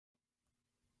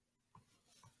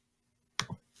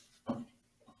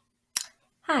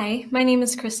Hi, my name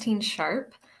is Christine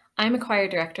Sharpe. I'm a choir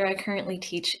director. I currently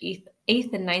teach 8th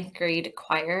and 9th grade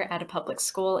choir at a public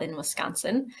school in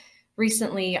Wisconsin.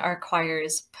 Recently, our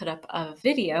choirs put up a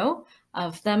video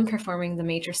of them performing the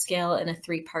major scale in a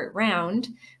 3-part round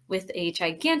with a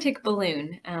gigantic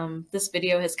balloon. This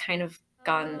video has kind of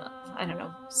gone, I don't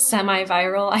know,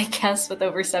 semi-viral, I guess, with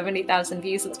over 70,000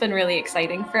 views. It's been really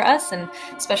exciting for us, and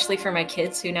especially for my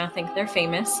kids who now think they're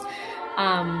famous.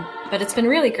 But it's been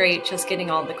really great just getting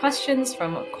all the questions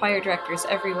from choir directors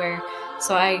everywhere.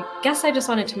 So I guess I just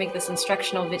wanted to make this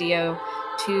instructional video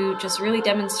to just really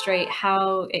demonstrate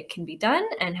how it can be done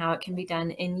and how it can be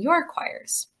done in your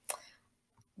choirs.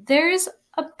 There's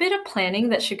a bit of planning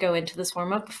that should go into this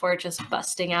warm-up before just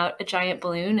busting out a giant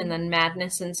balloon and then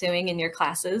madness ensuing in your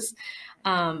classes.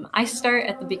 I start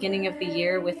at the beginning of the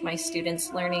year with my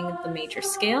students learning the major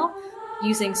scale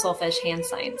using solfege hand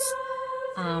signs.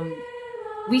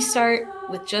 We start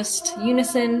with just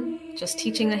unison, just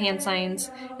teaching the hand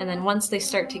signs, and then once they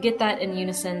start to get that in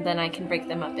unison, then I can break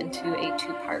them up into a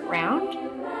 2-part round.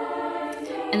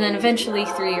 And then eventually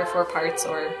 3 or 4 parts,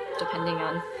 or depending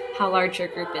on how large your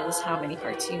group is, how many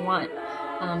parts you want.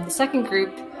 The second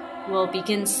group will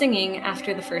begin singing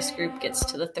after the first group gets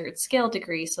to the 3rd scale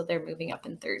degree, so they're moving up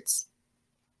in thirds.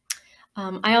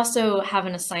 I also have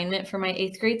an assignment for my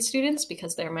 8th grade students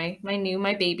because they're my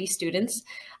baby students.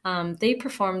 They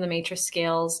perform the major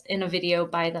scales in a video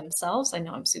by themselves. I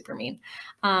know I'm super mean.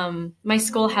 My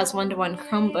school has one-to-one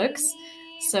Chromebooks,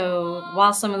 so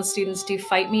while some of the students do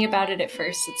fight me about it at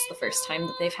first, it's the first time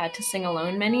that they've had to sing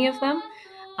alone, many of them.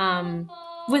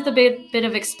 With a bit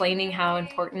of explaining how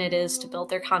important it is to build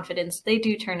their confidence, they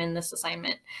do turn in this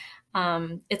assignment.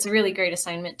 It's a really great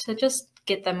assignment to just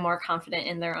get them more confident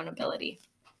in their own ability.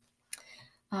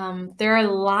 There are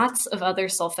lots of other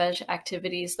solfege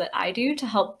activities that I do to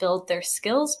help build their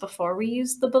skills before we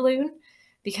use the balloon.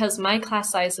 Because my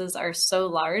class sizes are so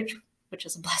large, which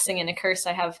is a blessing and a curse,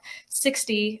 I have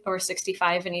 60 or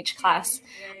 65 in each class.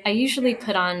 I usually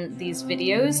put on these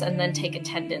videos and then take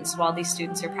attendance while these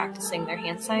students are practicing their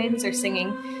hand signs or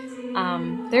singing.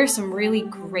 There are some really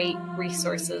great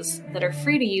resources that are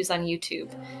free to use on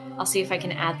YouTube. I'll see if I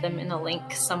can add them in a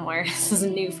link somewhere. This is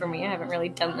new for me. I haven't really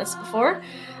done this before.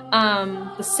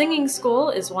 The singing school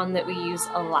is one that we use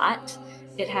a lot.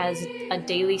 It has a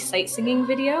daily sight singing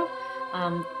video,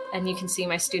 and you can see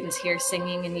my students here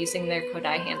singing and using their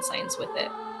Kodai hand signs with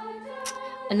it.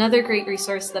 Another great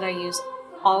resource that I use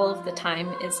all of the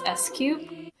time is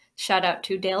S-Cube. Shout out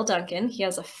to Dale Duncan. He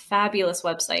has a fabulous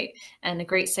website and a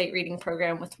great sight reading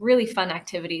program with really fun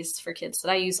activities for kids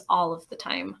that I use all of the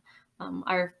time.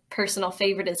 Our personal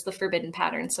favorite is the Forbidden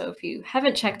Pattern, so if you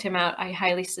haven't checked him out, I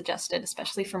highly suggest it,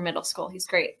 especially for middle school. He's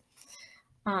great.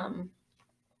 All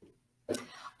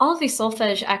of these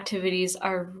solfege activities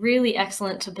are really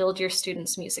excellent to build your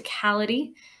students'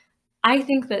 musicality. I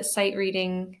think that sight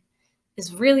reading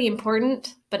is really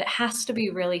important, but it has to be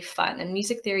really fun, and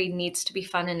music theory needs to be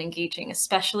fun and engaging,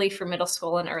 especially for middle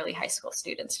school and early high school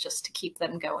students, just to keep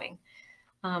them going.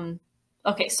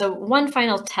 Okay, so one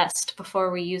final test before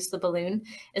we use the balloon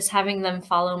is having them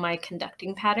follow my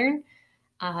conducting pattern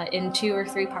in 2 or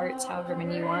 3 parts, however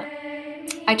many you want.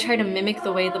 I try to mimic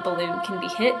the way the balloon can be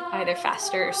hit, either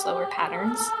faster or slower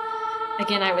patterns.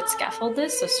 Again, I would scaffold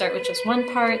this, so start with just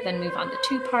 1 part, then move on to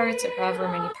 2 parts, or however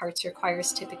many parts your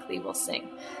choirs typically will sing.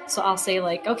 So I'll say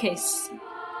like, okay,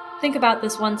 think about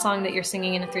this one song that you're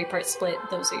singing in a 3-part split,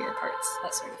 those are your parts,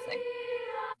 that sort of thing.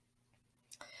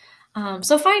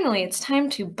 So finally, it's time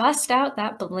to bust out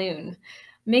that balloon.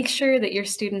 Make sure that your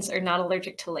students are not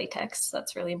allergic to latex.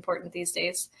 That's really important these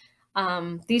days.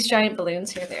 These giant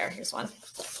balloons, here they are, here's one.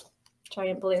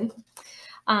 Giant balloon.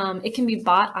 It can be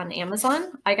bought on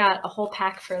Amazon. I got a whole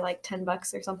pack for like 10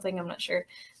 bucks or something, I'm not sure.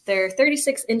 They're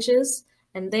 36 inches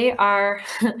and they are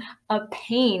a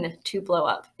pain to blow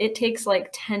up. It takes like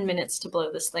 10 minutes to blow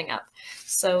this thing up.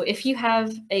 So if you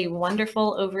have a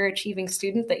wonderful overachieving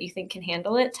student that you think can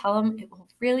handle it, tell them it will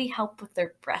really help with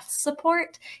their breath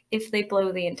support if they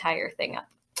blow the entire thing up.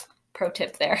 Pro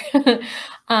tip there.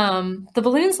 The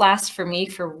balloons last for me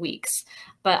for weeks,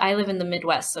 but I live in the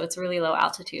Midwest, so it's really low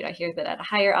altitude. I hear that at a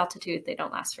higher altitude, they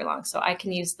don't last for long. So I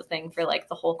can use the thing for like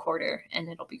the whole quarter and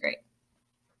it'll be great.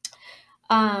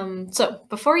 So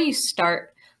before you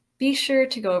start, be sure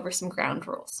to go over some ground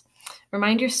rules.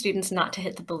 Remind your students not to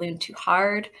hit the balloon too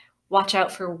hard. Watch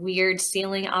out for weird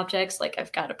ceiling objects, like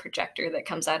I've got a projector that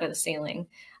comes out of the ceiling.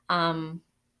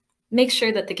 Make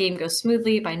sure that the game goes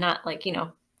smoothly by not like,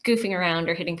 goofing around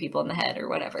or hitting people in the head or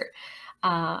whatever.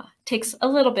 Takes a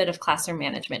little bit of classroom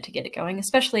management to get it going,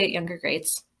 especially at younger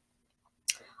grades.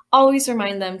 Always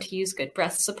remind them to use good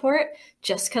breath support.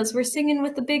 Just because we're singing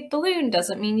with a big balloon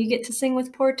doesn't mean you get to sing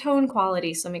with poor tone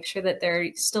quality, so make sure that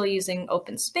they're still using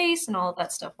open space and all of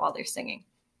that stuff while they're singing.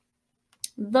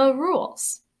 The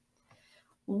rules.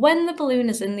 When the balloon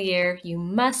is in the air, you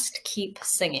must keep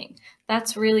singing.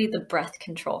 That's really the breath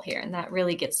control here, and that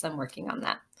really gets them working on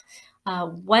that.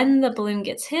 When the balloon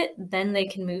gets hit, then they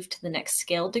can move to the next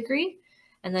scale degree.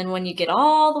 And then when you get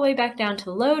all the way back down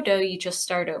to low do, you just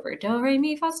start over. Do, re,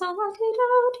 mi, fa, sol, la, ti,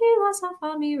 do, ti, la, sa,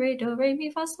 fa, mi, re, do, re, mi,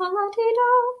 fa, sol, la, ti,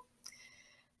 do.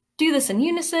 Do this in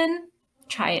unison.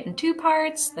 Try it in 2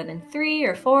 parts, then in 3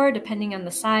 or 4, depending on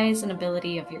the size and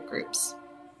ability of your groups.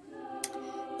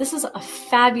 This is a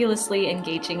fabulously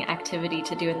engaging activity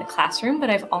to do in the classroom, but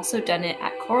I've also done it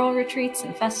at choral retreats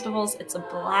and festivals. It's a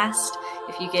blast.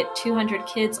 If you get 200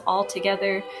 kids all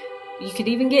together, you could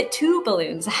even get 2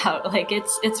 balloons out. Like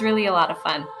it's really a lot of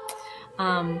fun.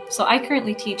 So I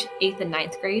currently teach 8th and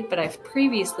 9th grade, but I've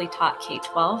previously taught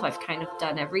K-12. I've kind of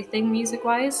done everything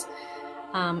music-wise.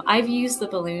 I've used the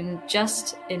balloon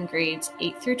just in grades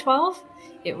 8 through 12.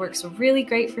 It works really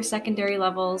great for secondary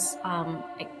levels.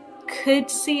 I could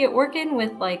see it working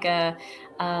with like a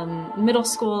middle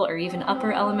school or even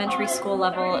upper elementary school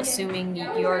level, assuming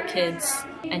your kids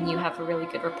and you have a really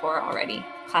good rapport already.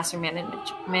 Classroom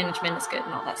management is good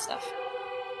and all that stuff.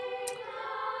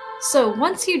 So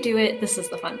once you do it, this is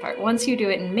the fun part. Once you do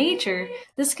it in major,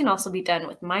 this can also be done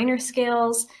with minor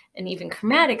scales and even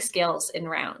chromatic scales in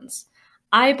rounds.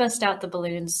 I bust out the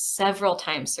balloons several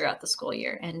times throughout the school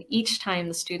year, and each time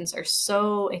the students are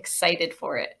so excited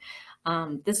for it.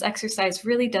 This exercise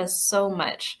really does so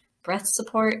much. Breath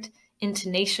support,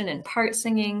 intonation and part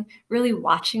singing, really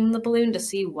watching the balloon to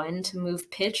see when to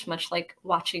move pitch, much like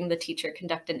watching the teacher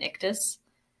conduct an ictus.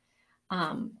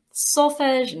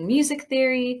 Solfege and music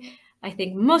theory. I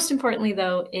think most importantly,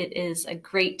 though, it is a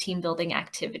great team building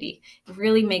activity. It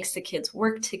really makes the kids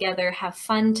work together, have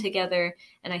fun together,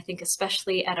 and I think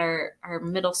especially at our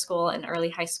middle school and early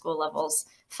high school levels,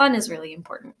 fun is really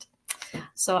important.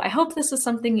 So I hope this is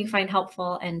something you find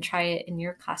helpful and try it in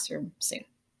your classroom soon.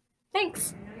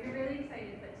 Thanks. I know you're really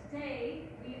excited, but today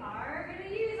we are going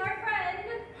to use our friend.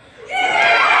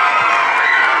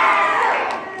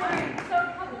 Alright, so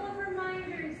a couple of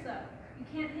reminders though. You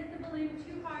can't hit the balloon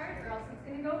too hard or else it's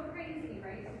going to go crazy,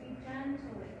 right? So be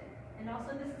gentle with it. And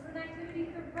also this is an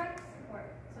activity for breath support.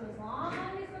 So as long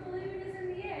as the balloon